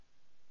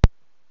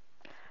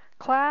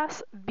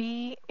Class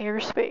B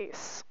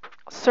Airspace.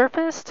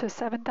 Surface to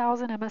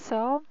 7,000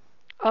 MSL,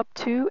 up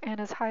to and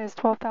as high as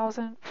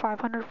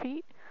 12,500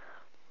 feet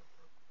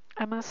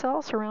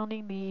MSL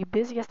surrounding the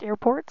busiest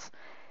airports.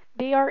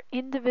 They are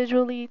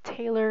individually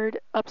tailored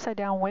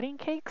upside-down wedding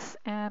cakes,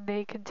 and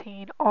they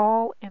contain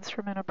all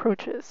instrument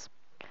approaches.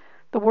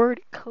 The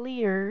word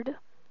cleared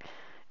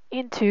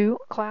into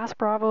Class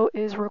Bravo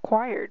is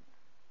required.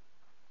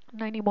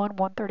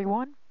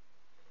 91-131.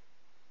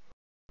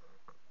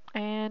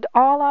 And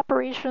all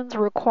operations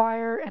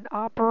require an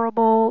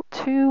operable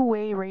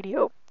two-way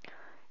radio.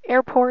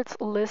 Airports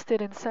listed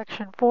in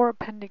Section 4,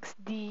 Appendix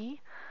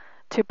D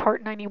to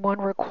Part 91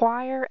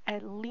 require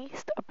at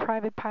least a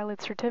private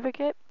pilot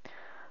certificate.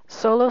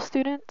 Solo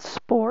student,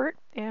 sport,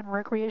 and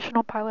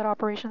recreational pilot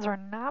operations are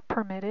not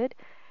permitted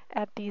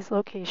at these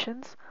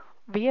locations.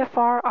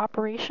 VFR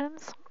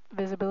operations,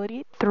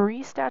 visibility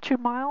 3 statute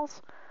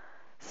miles,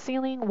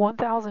 ceiling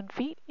 1,000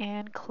 feet,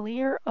 and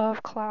clear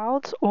of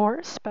clouds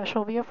or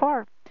special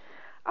VFR.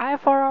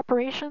 IFR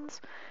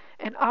operations,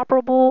 an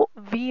operable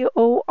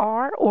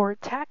VOR or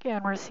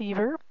TACAN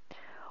receiver,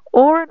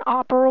 or an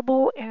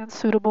operable and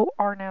suitable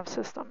RNAV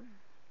system.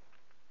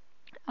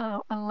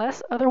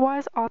 Unless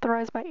otherwise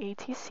authorized by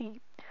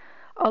ATC,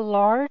 a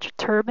large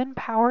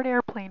turbine-powered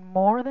airplane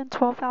more than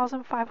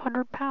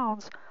 12,500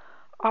 pounds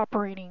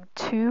operating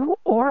to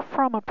or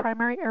from a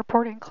primary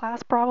airport in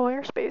Class Bravo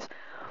airspace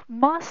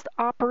must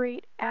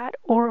operate at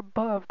or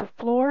above the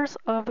floors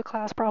of the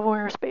Class Bravo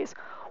airspace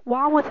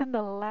while within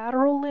the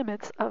lateral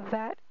limits of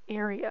that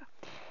area,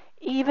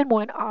 even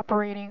when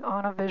operating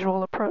on a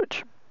visual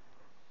approach.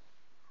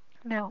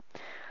 Now,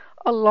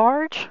 a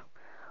large,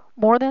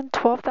 more than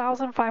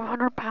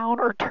 12,500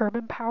 pound or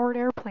turbine-powered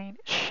airplane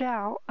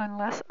shall,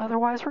 unless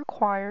otherwise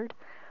required,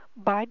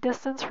 by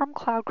distance from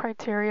cloud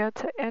criteria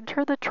to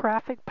enter the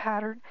traffic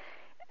pattern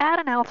at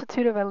an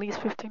altitude of at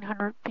least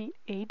 1,500 feet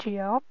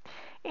AGL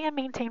and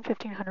maintain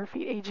 1,500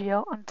 feet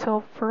AGL until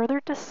further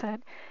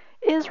descent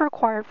is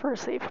required for a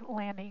safe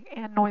landing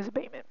and noise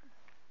abatement.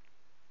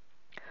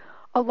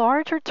 A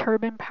larger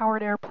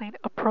turbine-powered airplane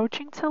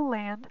approaching to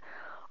land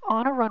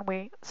on a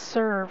runway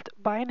served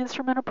by an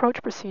instrument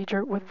approach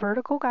procedure with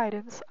vertical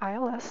guidance,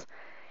 ILS,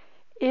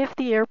 if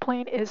the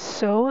airplane is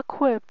so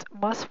equipped,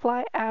 must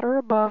fly at or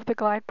above the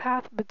glide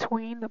path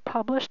between the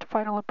published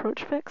final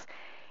approach fix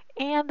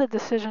and the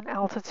decision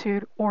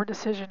altitude or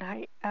decision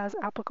height as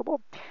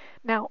applicable.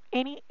 Now,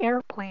 any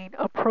airplane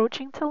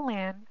approaching to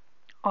land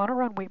on a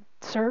runway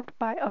served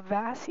by a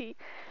VASI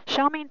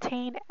shall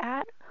maintain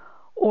at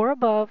or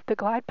above the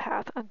glide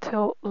path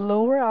until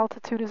lower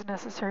altitude is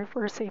necessary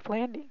for a safe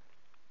landing.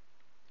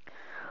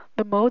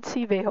 The Mode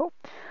C veil.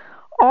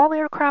 All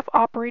aircraft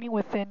operating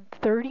within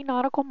 30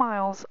 nautical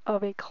miles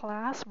of a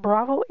Class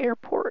Bravo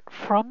airport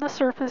from the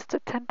surface to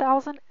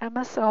 10,000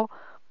 MSL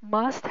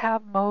must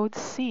have Mode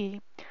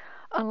C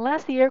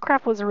unless the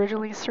aircraft was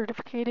originally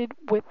certificated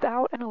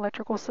without an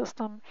electrical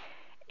system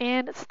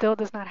and still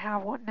does not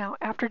have one. Now,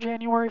 after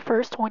January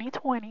 1st,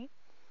 2020,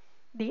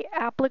 the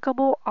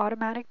applicable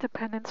automatic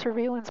dependent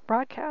surveillance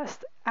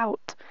broadcast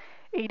out,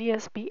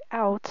 ADS-B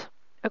out,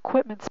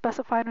 equipment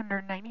specified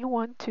under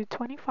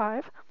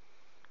 91-25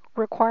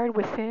 required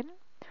within,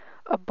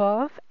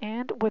 above,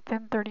 and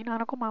within 30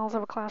 nautical miles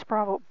of a Class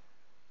Bravo.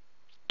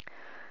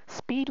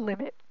 Speed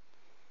limit.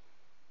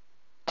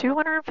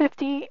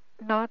 250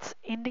 knots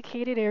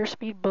indicated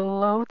airspeed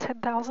below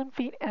 10,000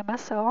 feet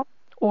MSL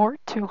or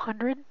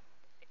 200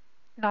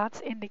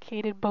 knots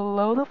indicated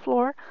below the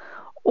floor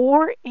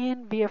or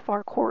in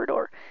VFR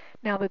corridor.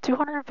 Now, the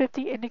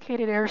 250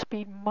 indicated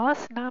airspeed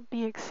must not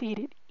be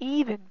exceeded,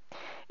 even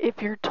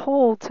if you're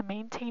told to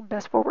maintain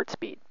best forward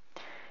speed.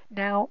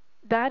 Now,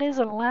 that is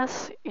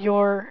unless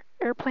your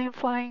airplane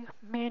flying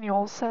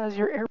manual says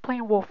your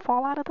airplane will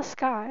fall out of the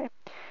sky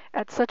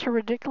at such a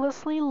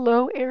ridiculously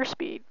low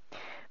airspeed.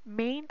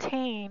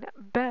 Maintain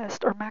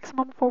best or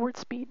maximum forward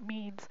speed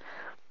means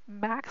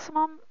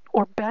maximum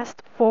or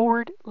best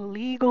forward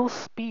legal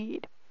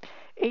speed.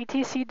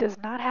 ATC does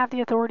not have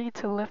the authority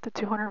to lift the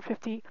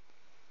 250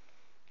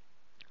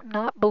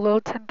 not below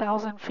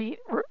 10,000 feet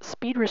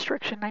speed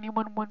restriction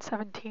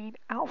 91-117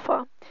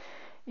 alpha.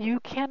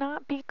 You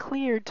cannot be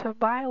cleared to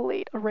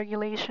violate a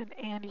regulation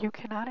and you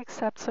cannot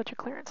accept such a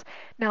clearance.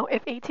 Now,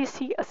 if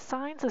ATC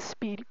assigns a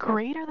speed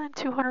greater than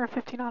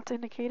 250 knots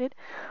indicated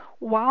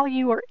while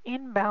you are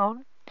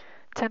inbound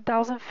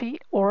 10,000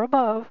 feet or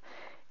above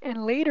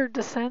and later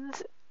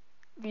descends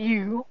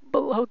you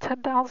below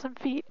 10,000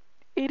 feet,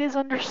 it is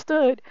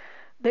understood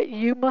that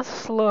you must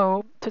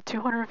slow to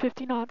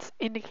 250 knots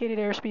indicated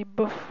airspeed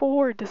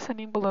before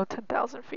descending below 10,000 feet.